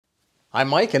I'm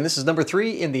Mike, and this is number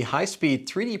 3 in the high-speed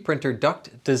 3D printer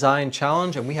duct design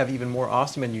challenge, and we have even more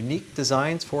awesome and unique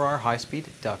designs for our high-speed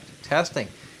duct testing.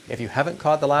 If you haven't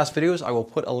caught the last videos, I will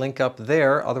put a link up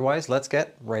there. Otherwise, let's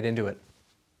get right into it.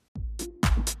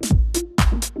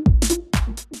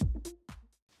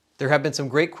 There have been some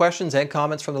great questions and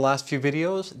comments from the last few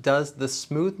videos. Does the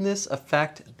smoothness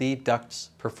affect the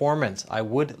duct's performance? I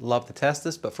would love to test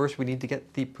this, but first we need to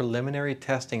get the preliminary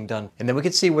testing done. And then we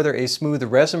can see whether a smooth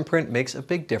resin print makes a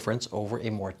big difference over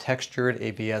a more textured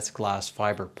ABS glass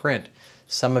fiber print.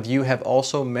 Some of you have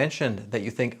also mentioned that you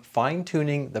think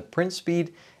fine-tuning the print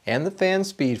speed and the fan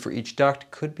speed for each duct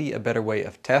could be a better way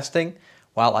of testing.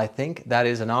 While I think that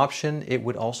is an option, it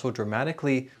would also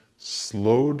dramatically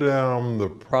slow down the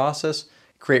process,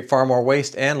 create far more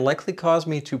waste, and likely cause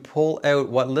me to pull out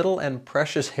what little and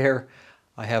precious hair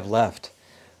I have left.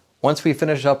 Once we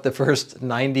finish up the first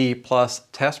 90 plus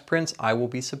test prints, I will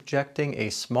be subjecting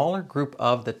a smaller group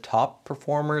of the top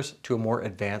performers to a more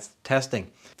advanced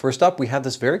testing. First up, we have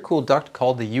this very cool duct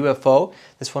called the UFO.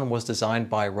 This one was designed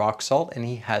by Rock Salt, and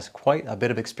he has quite a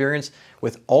bit of experience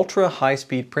with ultra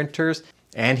high-speed printers,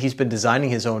 and he's been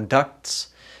designing his own ducts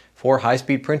for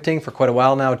high-speed printing for quite a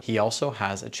while now. He also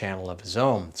has a channel of his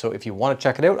own. So if you want to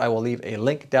check it out, I will leave a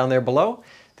link down there below.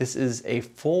 This is a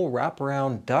full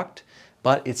wraparound duct,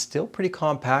 but it's still pretty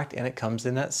compact and it comes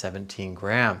in at 17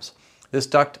 grams. This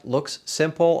duct looks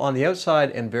simple on the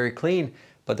outside and very clean,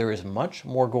 but there is much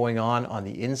more going on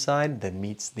the inside than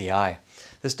meets the eye.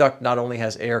 This duct not only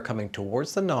has air coming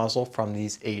towards the nozzle from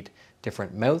these 8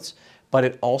 different mouths, but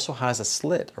it also has a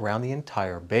slit around the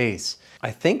entire base.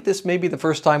 I think this may be the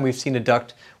first time we've seen a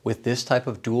duct with this type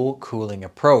of dual cooling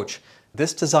approach.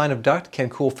 This design of duct can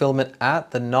cool filament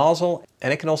at the nozzle,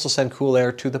 and it can also send cool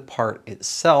air to the part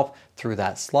itself through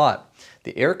that slot.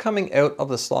 The air coming out of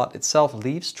the slot itself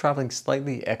leaves traveling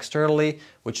slightly externally,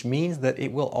 which means that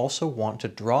it will also want to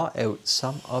draw out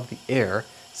some of the air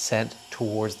sent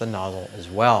towards the nozzle as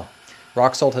well.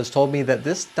 Rock Salt has told me that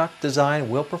this duct design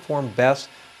will perform best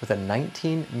with a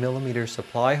 19mm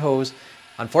supply hose.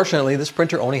 Unfortunately, this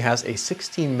printer only has a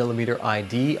 16mm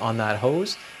ID on that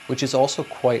hose, which is also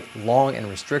quite long and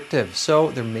restrictive, so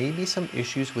there may be some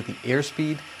issues with the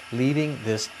airspeed leaving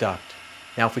this duct.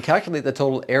 Now, if we calculate the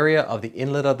total area of the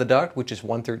inlet of the duct, which is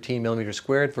 113mm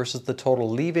squared, versus the total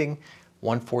leaving,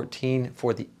 114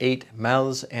 for the 8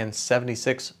 mouths and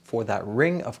 76 for that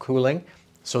ring of cooling,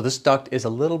 so this duct is a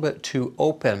little bit too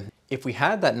open. If we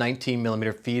had that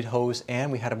 19mm feed hose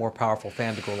and we had a more powerful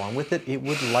fan to go along with it, it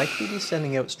would likely be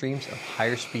sending out streams of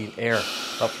higher speed air.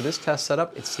 But for this test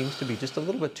setup, it seems to be just a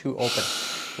little bit too open.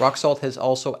 Rock Salt has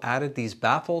also added these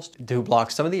baffles to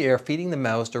block some of the air feeding the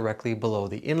mouths directly below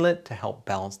the inlet to help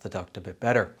balance the duct a bit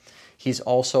better. He's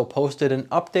also posted an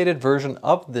updated version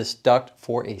of this duct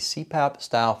for a CPAP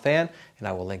style fan, and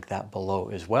I will link that below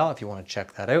as well if you want to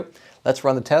check that out. Let's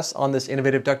run the tests on this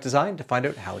innovative duct design to find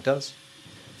out how it does.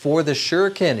 For the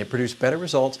Shuriken, it produced better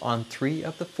results on 3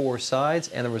 of the 4 sides,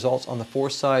 and the results on the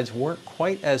 4 sides weren't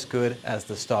quite as good as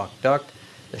the stock duct.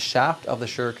 The shaft of the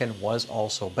Shuriken was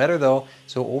also better though,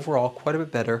 so overall quite a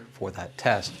bit better for that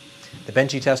test. The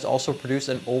Benchy test also produced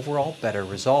an overall better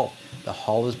result. The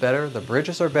hull is better, the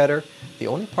bridges are better. The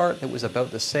only part that was about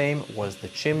the same was the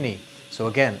chimney. So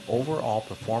again, overall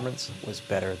performance was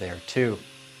better there too.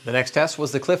 The next test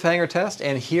was the cliffhanger test,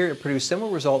 and here it produced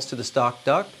similar results to the stock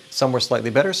duct. Some were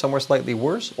slightly better, some were slightly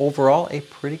worse. Overall, a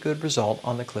pretty good result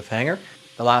on the cliffhanger.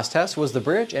 The last test was the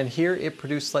bridge, and here it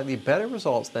produced slightly better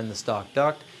results than the stock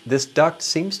duct. This duct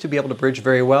seems to be able to bridge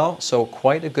very well, so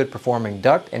quite a good performing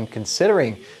duct, and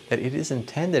considering that it is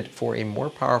intended for a more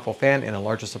powerful fan and a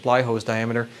larger supply hose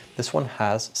diameter, this one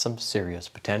has some serious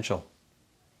potential.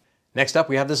 Next up,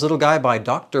 we have this little guy by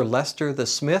Dr. Lester the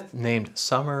Smith named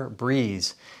Summer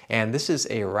Breeze. And this is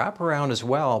a wraparound as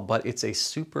well, but it's a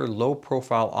super low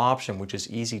profile option, which is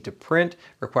easy to print,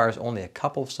 requires only a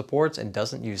couple of supports, and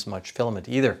doesn't use much filament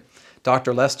either.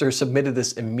 Dr. Lester submitted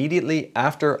this immediately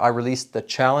after I released the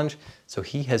challenge, so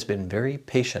he has been very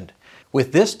patient.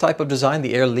 With this type of design,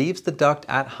 the air leaves the duct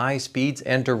at high speeds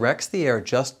and directs the air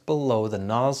just below the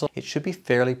nozzle. It should be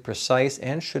fairly precise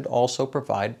and should also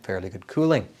provide fairly good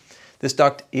cooling. This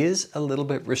duct is a little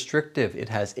bit restrictive. It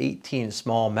has 18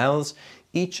 small mouths.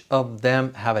 Each of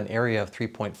them have an area of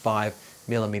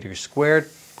 3.5mm squared.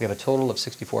 We have a total of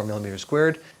 64mm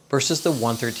squared versus the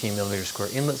 113mm square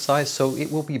inlet size, so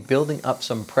it will be building up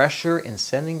some pressure and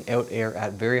sending out air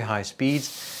at very high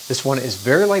speeds. This one is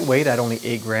very lightweight at only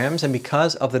 8 grams, and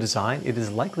because of the design, it is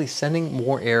likely sending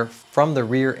more air from the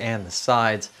rear and the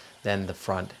sides than the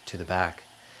front to the back.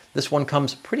 This one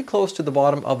comes pretty close to the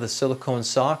bottom of the silicone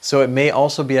sock, so it may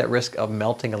also be at risk of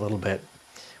melting a little bit.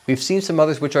 We've seen some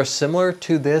others which are similar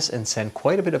to this and send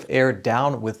quite a bit of air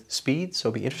down with speed, so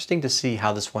it'll be interesting to see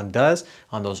how this one does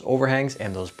on those overhangs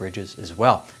and those bridges as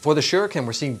well. For the Shuriken,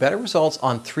 we're seeing better results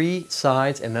on 3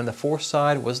 sides, and then the 4th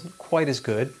side wasn't quite as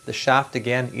good. The shaft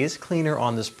again is cleaner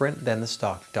on the Sprint than the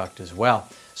stock duct as well,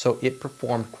 so it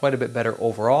performed quite a bit better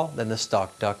overall than the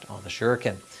stock duct on the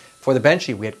Shuriken. For the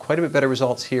Benchy, we had quite a bit better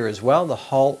results here as well. The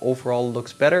hull overall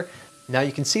looks better. Now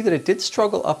you can see that it did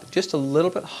struggle up just a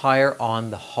little bit higher on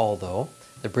the hull though.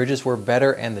 The bridges were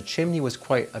better and the chimney was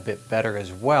quite a bit better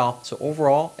as well. So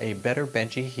overall, a better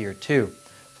Benchy here too.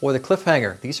 For the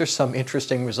Cliffhanger, these are some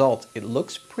interesting results. It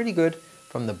looks pretty good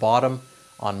from the bottom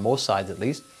on most sides at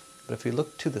least. But if we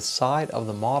look to the side of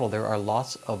the model, there are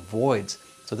lots of voids.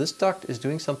 So this duct is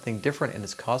doing something different and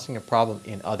it's causing a problem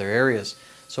in other areas.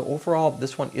 So overall,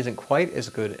 this one isn't quite as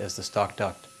good as the stock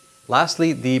duct.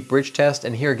 Lastly, the bridge test,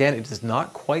 and here again, it is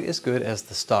not quite as good as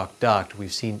the stock duct.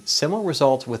 We've seen similar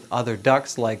results with other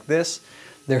ducts like this.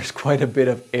 There's quite a bit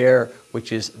of air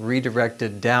which is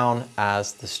redirected down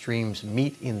as the streams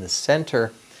meet in the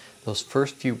center. Those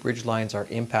first few bridge lines are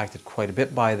impacted quite a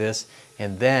bit by this,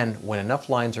 and then when enough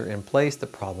lines are in place, the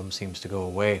problem seems to go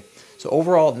away. So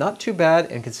overall, not too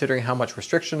bad, and considering how much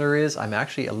restriction there is, I'm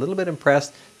actually a little bit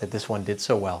impressed that this one did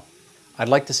so well. I'd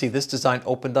like to see this design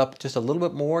opened up just a little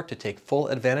bit more to take full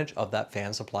advantage of that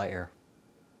fan supply air.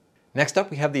 Next up,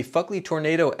 we have the Fugly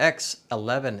Tornado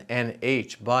X11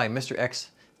 NH by Mr.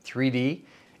 X3D,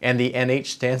 and the NH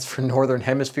stands for Northern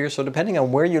Hemisphere, so depending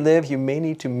on where you live, you may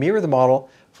need to mirror the model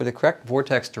for the correct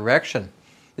vortex direction.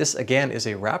 This again is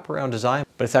a wraparound design,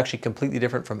 but it's actually completely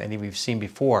different from any we've seen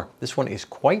before. This one is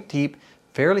quite deep,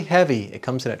 fairly heavy. It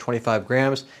comes in at 25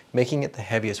 grams, making it the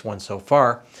heaviest one so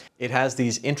far. It has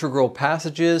these integral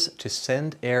passages to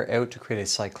send air out to create a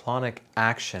cyclonic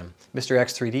action. Mr.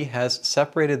 X3D has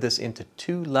separated this into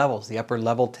 2 levels. The upper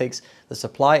level takes the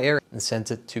supply air and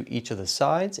sends it to each of the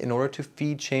sides in order to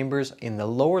feed chambers in the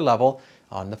lower level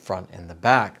on the front and the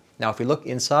back. Now, if we look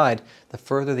inside, the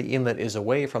further the inlet is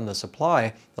away from the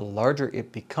supply, the larger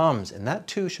it becomes, and that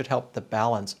too should help the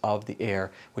balance of the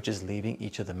air which is leaving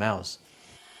each of the mouths.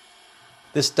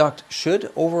 This duct should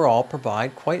overall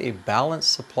provide quite a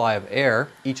balanced supply of air.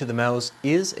 Each of the mouths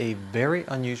is a very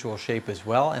unusual shape as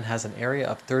well and has an area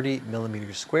of 30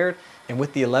 millimeters squared. And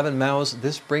with the 11 mouths,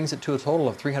 this brings it to a total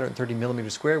of 330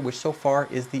 millimeters squared, which so far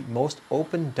is the most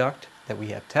open duct that we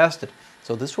have tested.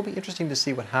 So this will be interesting to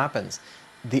see what happens.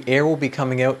 The air will be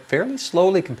coming out fairly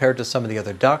slowly compared to some of the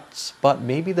other ducts, but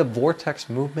maybe the vortex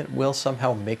movement will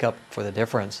somehow make up for the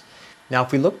difference. Now,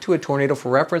 if we look to a tornado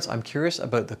for reference, I'm curious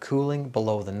about the cooling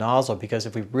below the nozzle, because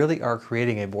if we really are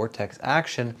creating a vortex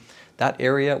action, that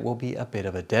area will be a bit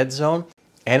of a dead zone.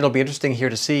 And it'll be interesting here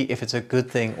to see if it's a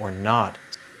good thing or not.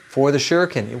 For the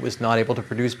Shuriken, it was not able to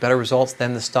produce better results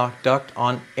than the stock duct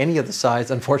on any of the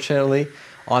sides, unfortunately.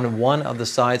 On one of the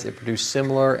sides, it produced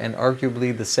similar and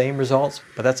arguably the same results,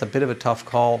 but that's a bit of a tough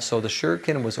call, so the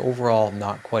Shuriken was overall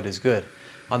not quite as good.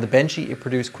 On the Benchy, it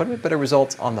produced quite a bit better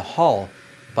results on the hull,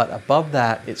 but above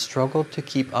that, it struggled to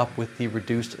keep up with the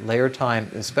reduced layer time,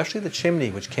 especially the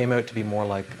chimney, which came out to be more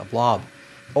like a blob.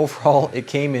 Overall, it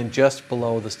came in just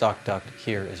below the stock duct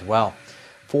here as well.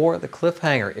 For the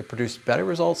Cliffhanger, it produced better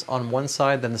results on one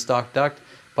side than the stock duct,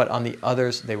 but on the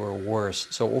others, they were worse.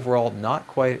 So overall, not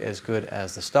quite as good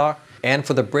as the stock. And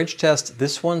for the bridge test,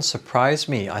 this one surprised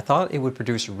me. I thought it would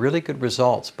produce really good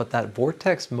results, but that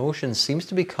vortex motion seems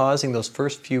to be causing those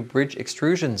first few bridge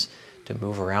extrusions to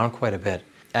move around quite a bit.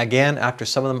 Again, after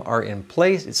some of them are in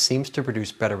place, it seems to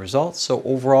produce better results. So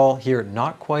overall here,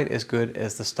 not quite as good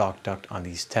as the stock duct on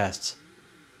these tests.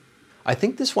 I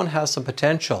think this one has some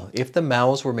potential if the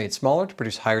mouths were made smaller to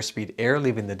produce higher speed air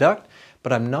leaving the duct,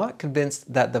 but I'm not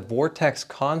convinced that the vortex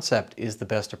concept is the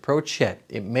best approach yet.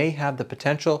 It may have the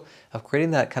potential of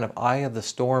creating that kind of eye of the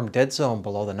storm dead zone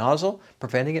below the nozzle,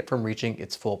 preventing it from reaching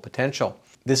its full potential.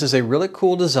 This is a really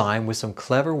cool design with some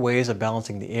clever ways of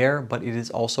balancing the air, but it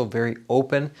is also very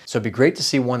open. So it'd be great to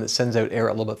see one that sends out air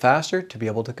a little bit faster to be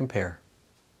able to compare.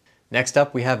 Next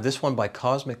up, we have this one by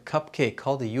Cosmic Cupcake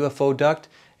called the UFO Duct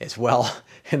as well.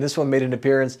 And this one made an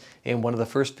appearance in one of the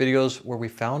first videos where we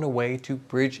found a way to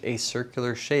bridge a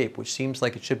circular shape, which seems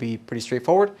like it should be pretty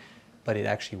straightforward, but it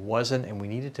actually wasn't, and we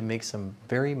needed to make some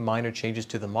very minor changes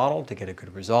to the model to get a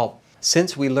good result.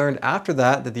 Since we learned after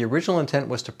that the original intent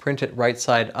was to print it right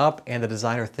side up, and the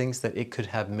designer thinks that it could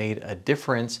have made a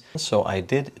difference, so I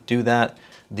did do that.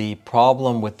 The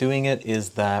problem with doing it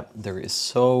is that there is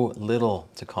so little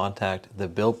to contact the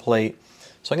build plate.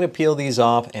 So I'm going to peel these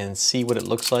off and see what it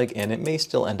looks like, and it may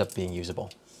still end up being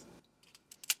usable.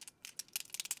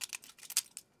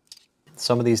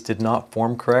 Some of these did not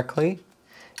form correctly,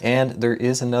 And there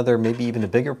is another, maybe even a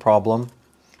bigger problem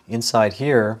inside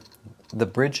here. The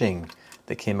bridging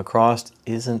that came across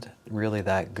isn't really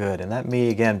that good, and that may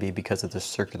again be because of the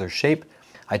circular shape.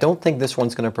 I don't think this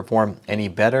one's going to perform any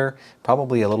better,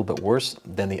 probably a little bit worse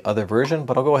than the other version,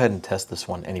 but I'll go ahead and test this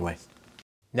one anyway.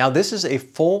 Now this is a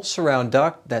full surround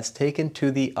duct that's taken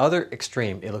to the other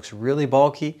extreme. It looks really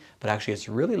bulky, but actually it's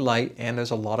really light and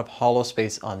there's a lot of hollow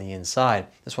space on the inside.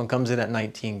 This one comes in at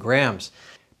 19 grams.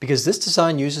 Because this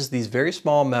design uses these very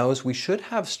small mouths, we should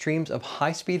have streams of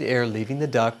high-speed air leaving the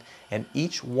duct, and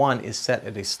each one is set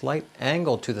at a slight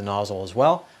angle to the nozzle as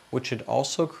well, which should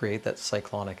also create that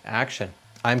cyclonic action.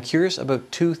 I'm curious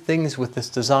about two things with this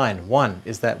design. One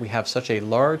is that we have such a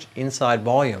large inside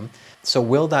volume, so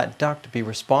will that duct be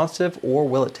responsive or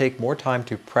will it take more time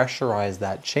to pressurize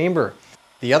that chamber?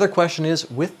 The other question is,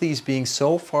 with these being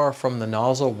so far from the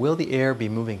nozzle, will the air be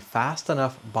moving fast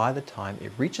enough by the time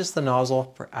it reaches the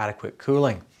nozzle for adequate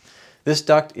cooling? This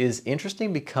duct is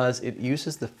interesting because it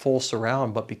uses the full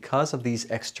surround, but because of these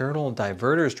external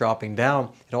diverters dropping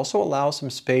down, it also allows some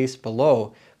space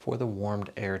below for the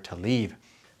warmed air to leave.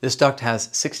 This duct has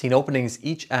 16 openings,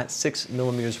 each at 6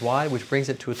 millimeters wide, which brings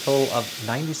it to a total of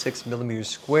 96 millimeters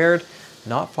squared,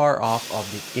 not far off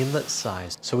of the inlet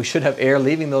size. So we should have air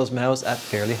leaving those mouths at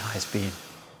fairly high speed.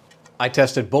 I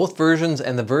tested both versions,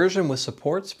 and the version with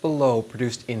supports below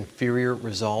produced inferior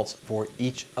results for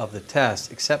each of the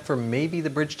tests, except for maybe the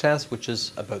bridge test, which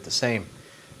is about the same.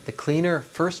 The cleaner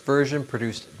first version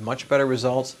produced much better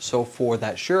results, so for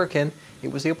that shuriken,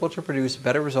 it was able to produce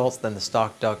better results than the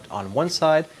stock duct on one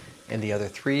side, and the other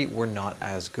three were not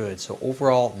as good. So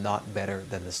overall, not better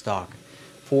than the stock.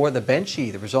 For the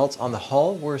benchy, the results on the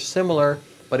hull were similar,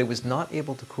 but it was not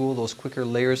able to cool those quicker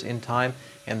layers in time,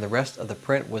 and the rest of the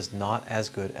print was not as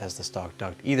good as the stock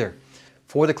duct either.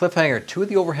 For the cliffhanger, 2 of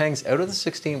the overhangs out of the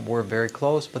 16 were very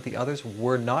close, but the others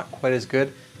were not quite as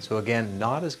good, so again,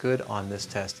 not as good on this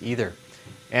test either.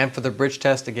 And for the bridge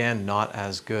test, again, not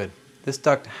as good. This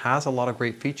duct has a lot of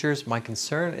great features. My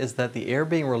concern is that the air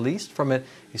being released from it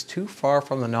is too far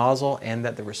from the nozzle, and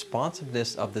that the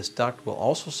responsiveness of this duct will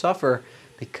also suffer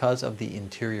because of the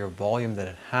interior volume that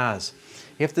it has.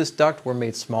 If this duct were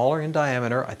made smaller in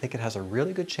diameter, I think it has a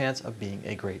really good chance of being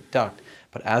a great duct.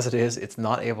 But as it is, it's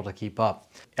not able to keep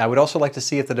up. I would also like to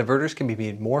see if the diverters can be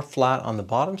made more flat on the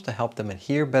bottoms to help them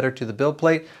adhere better to the build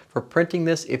plate for printing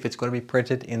this if it's going to be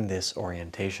printed in this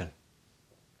orientation.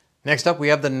 Next up, we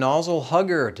have the Nozzle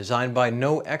Hugger, designed by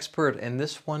no expert, and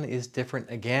this one is different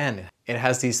again. It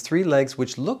has these 3 legs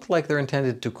which look like they're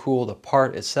intended to cool the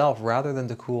part itself rather than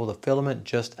to cool the filament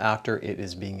just after it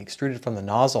is being extruded from the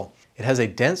nozzle. It has a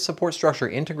dense support structure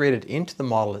integrated into the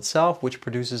model itself, which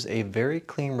produces a very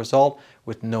clean result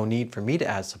with no need for me to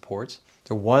add supports.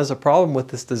 There was a problem with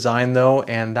this design though,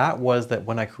 and that was that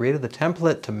when I created the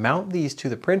template to mount these to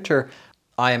the printer,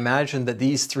 I imagined that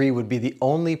these 3 would be the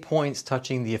only points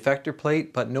touching the effector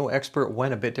plate, but no expert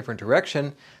went a bit different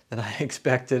direction than I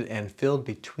expected and filled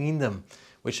between them,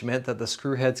 which meant that the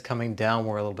screw heads coming down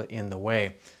were a little bit in the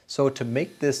way. So to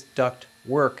make this duct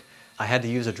work, I had to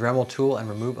use a Dremel tool and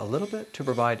remove a little bit to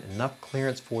provide enough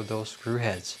clearance for those screw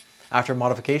heads. After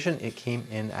modification, it came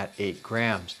in at 8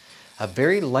 grams. A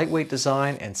very lightweight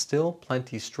design and still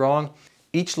plenty strong.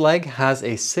 Each leg has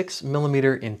a 6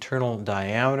 millimeter internal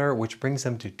diameter, which brings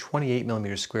them to 28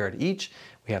 millimeters squared each.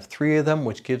 We have 3 of them,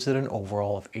 which gives it an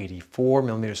overall of 84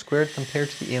 millimeters squared compared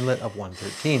to the inlet of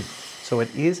 113. So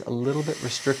it is a little bit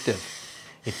restrictive.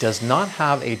 It does not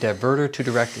have a diverter to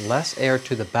direct less air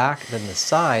to the back than the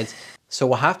sides, so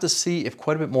we'll have to see if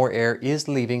quite a bit more air is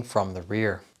leaving from the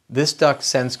rear. This duct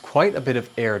sends quite a bit of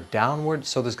air downward,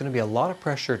 so there's going to be a lot of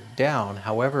pressure down.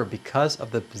 However, because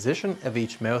of the position of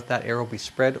each mouth, that air will be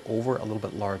spread over a little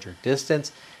bit larger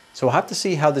distance. So we'll have to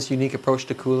see how this unique approach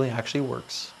to cooling actually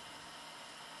works.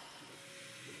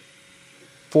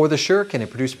 For the shuriken, it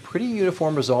produced pretty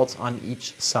uniform results on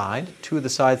each side. 2 of the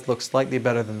sides looked slightly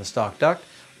better than the stock duct.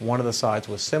 1 of the sides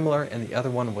was similar, and the other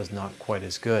one was not quite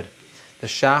as good. The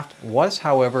shaft was,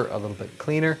 however, a little bit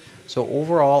cleaner, so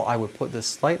overall I would put this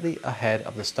slightly ahead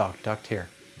of the stock duct here.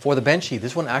 For the benchy,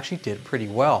 this one actually did pretty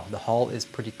well. The hull is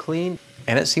pretty clean,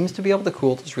 and it seems to be able to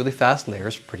cool those really fast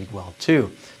layers pretty well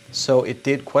too. So it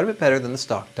did quite a bit better than the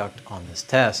stock duct on this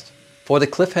test. For the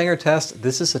cliffhanger test,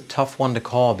 this is a tough one to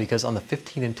call because on the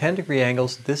 15 and 10 degree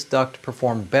angles, this duct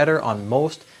performed better on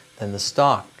most than the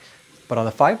stock. But on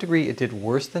the 5 degree, it did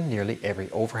worse than nearly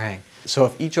every overhang. So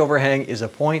if each overhang is a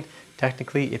point,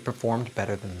 technically it performed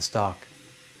better than the stock.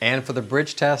 And for the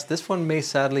bridge test, this one may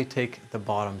sadly take the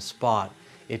bottom spot.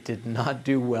 It did not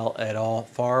do well at all,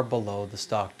 far below the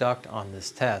stock duct on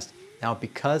this test. Now,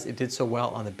 because it did so well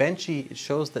on the Benchy, it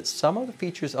shows that some of the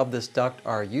features of this duct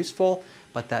are useful,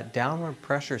 but that downward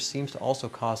pressure seems to also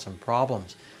cause some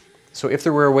problems. So if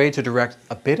there were a way to direct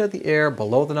a bit of the air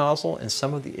below the nozzle and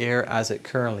some of the air as it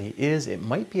currently is, it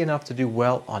might be enough to do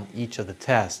well on each of the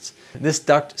tests. This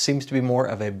duct seems to be more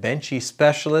of a Benchy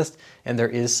specialist, and there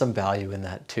is some value in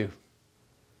that too.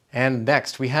 And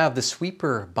next we have the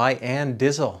Sweeper by Ann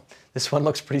Dizzle. This one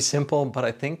looks pretty simple, but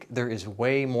I think there is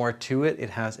way more to it.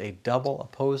 It has a double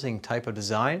opposing type of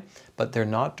design, but they're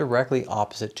not directly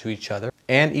opposite to each other.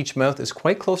 And each mouth is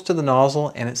quite close to the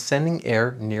nozzle, and it's sending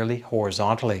air nearly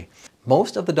horizontally.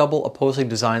 Most of the double opposing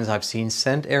designs I've seen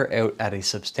send air out at a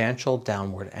substantial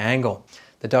downward angle.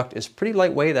 The duct is pretty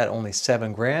lightweight at only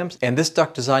 7 grams, and this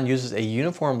duct design uses a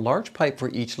uniform large pipe for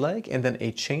each leg, and then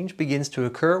a change begins to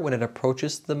occur when it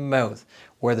approaches the mouth,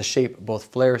 where the shape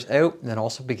both flares out and then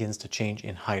also begins to change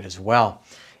in height as well.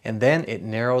 And then it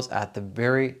narrows at the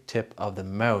very tip of the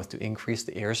mouth to increase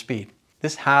the airspeed.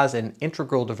 This has an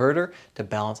integral diverter to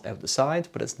balance out the sides,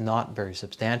 but it's not very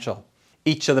substantial.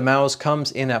 Each of the mouths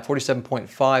comes in at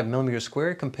 47.5 millimeters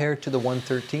squared compared to the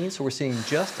 113, so we're seeing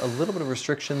just a little bit of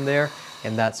restriction there,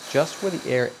 and that's just where the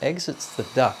air exits the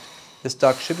duct. This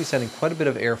duct should be sending quite a bit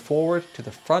of air forward to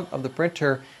the front of the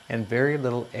printer and very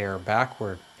little air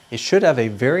backward. It should have a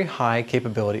very high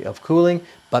capability of cooling,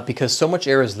 but because so much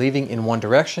air is leaving in one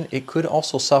direction, it could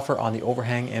also suffer on the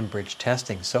overhang and bridge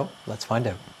testing, so let's find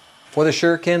out. For the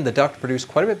Shuriken, the duct produced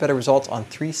quite a bit better results on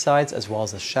 3 sides as well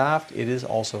as the shaft. It is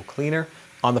also cleaner.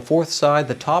 On the 4th side,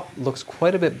 the top looks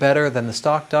quite a bit better than the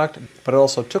stock duct, but it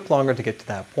also took longer to get to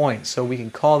that point. So we can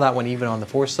call that one even on the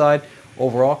 4th side.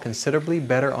 Overall, considerably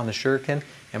better on the Shuriken,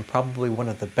 and probably one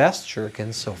of the best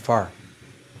Shurikens so far.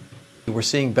 We're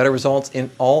seeing better results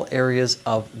in all areas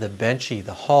of the Benchy,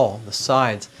 the hull, the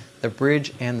sides, the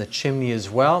bridge, and the chimney as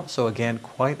well. So again,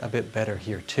 quite a bit better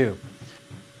here too.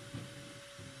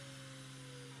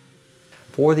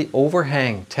 For the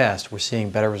overhang test, we're seeing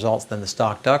better results than the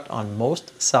stock duct on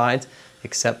most sides,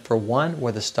 except for one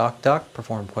where the stock duct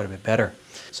performed quite a bit better.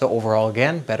 So overall,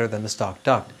 again, better than the stock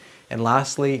duct. And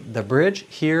lastly, the bridge,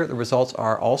 here the results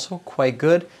are also quite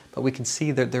good, but we can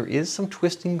see that there is some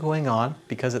twisting going on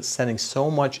because it's sending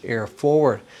so much air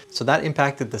forward. So that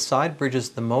impacted the side bridges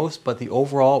the most, but the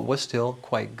overall was still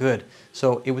quite good.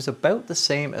 So it was about the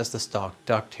same as the stock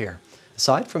duct here.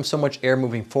 Aside from so much air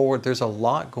moving forward, there's a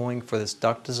lot going for this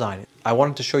duct design. I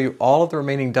wanted to show you all of the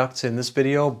remaining ducts in this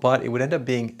video, but it would end up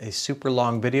being a super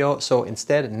long video. So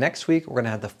instead, next week, we're gonna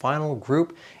have the final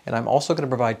group, and I'm also gonna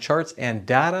provide charts and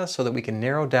data so that we can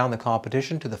narrow down the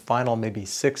competition to the final maybe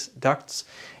 6 ducts,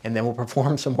 and then we'll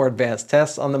perform some more advanced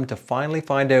tests on them to finally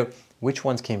find out which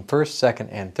ones came first, second,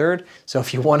 and third. So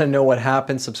if you want to know what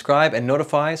happened, subscribe and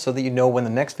notify so that you know when the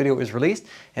next video is released.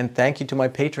 And thank you to my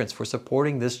patrons for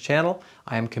supporting this channel.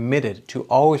 I am committed to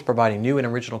always providing new and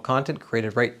original content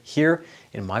created right here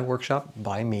in my workshop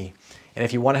by me. And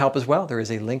if you want to help as well, there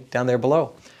is a link down there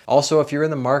below. Also, if you're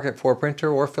in the market for a printer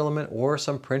or filament or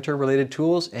some printer related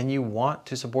tools and you want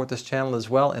to support this channel as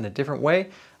well in a different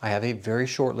way, I have a very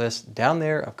short list down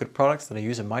there of good products that I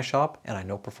use in my shop and I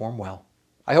know perform well.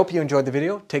 I hope you enjoyed the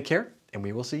video. Take care, and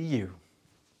we will see you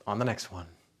on the next one.